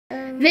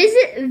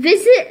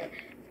Visit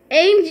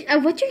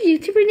Angel. What's your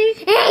YouTuber name?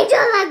 Angel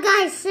that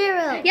guy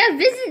Cyril. Yeah,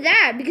 visit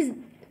that because.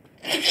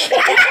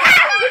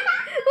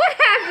 What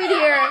happened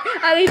here?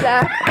 I'll be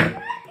back.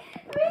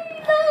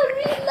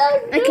 Reload.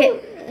 Okay.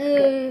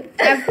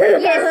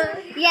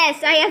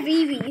 Yes, I have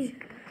Evie.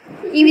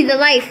 Evie the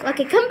life.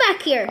 Okay, come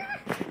back here.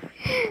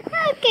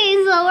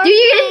 Okay, so we're Do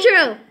your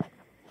intro.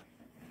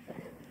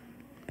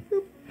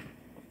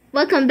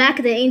 Welcome back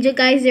to Angel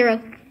Guy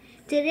Zero.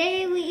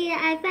 Today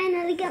I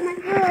finally got my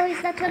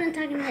boys. That's what I'm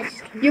talking about.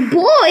 Just kidding. Your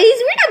boys?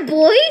 We're not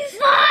boys.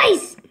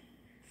 Boys.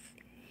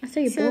 I saw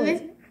your So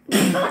boys.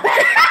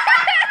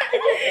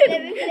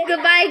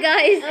 Goodbye,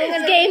 guys.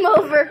 It's game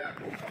over.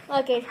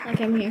 Okay,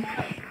 I'm here.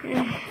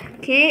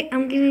 Okay,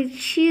 I'm gonna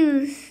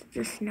choose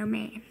the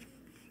snowman.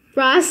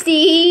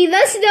 Frosty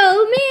the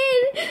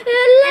Snowman.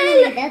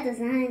 Anyway, that does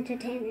not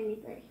entertain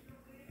anybody.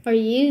 Or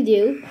you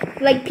do.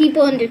 Like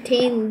people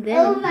entertain them.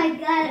 Oh my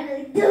god,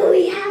 really, do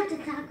we have to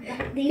talk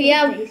about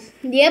these?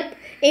 Yep.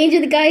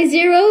 Angel the Guy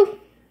Zero.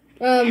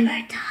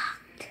 Never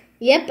talked.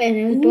 Yep, and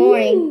it was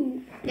boring.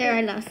 Ooh. There,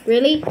 I lost.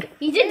 Really?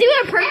 You did do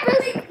it on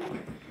purpose?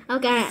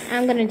 Okay,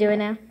 I'm gonna do it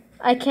now.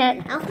 I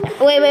can't.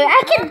 Wait.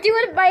 I can't do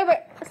it by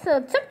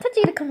so stop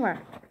touching the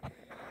camera.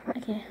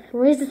 Okay,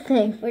 where's the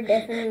thing? We're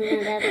definitely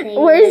not that thing.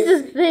 Where's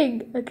the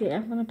thing? Okay,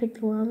 I'm gonna pick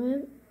the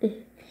woman.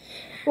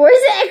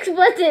 Where's the X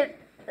button?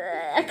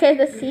 I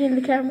can't see in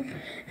the camera.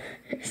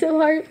 It's so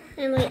hard.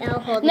 Emily, I'll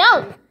hold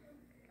No! it.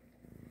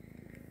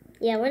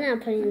 Yeah, we're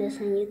not putting this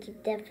on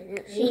YouTube,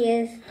 definitely. She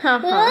is.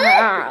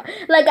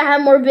 Like I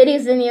have more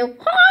videos than you.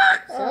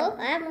 So,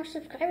 I have more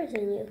subscribers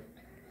than you.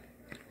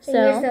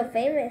 So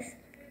famous.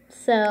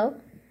 So,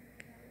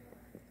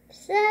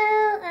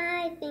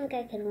 I think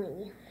I can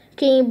win you.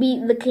 can you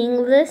beat the king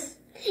of this?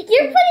 You're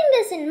putting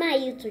this in my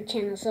YouTube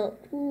channel, so,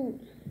 ooh.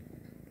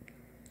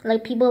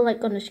 Like people like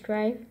gonna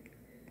subscribe?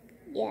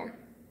 Yeah.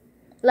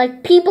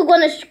 Like people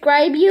gonna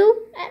subscribe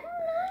you? I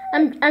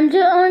don't know. I'm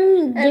just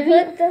only giving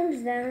you.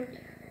 thumbs down.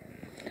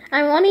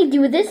 I only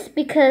do this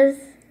because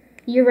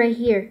you're right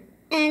here.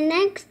 And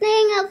next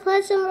thing, I'll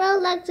put some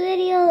Roblox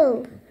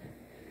video.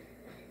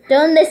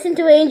 Don't listen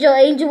to Angel.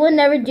 Angel will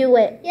never do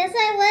it. Yes,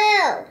 I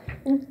will.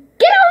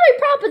 Get off my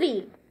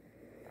property.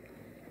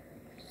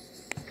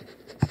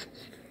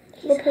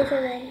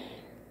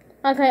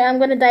 Okay, I'm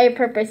gonna die on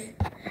purpose.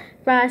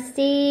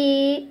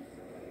 Frosty.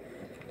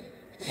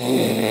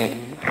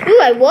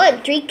 Ooh, I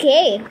won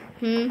 3K.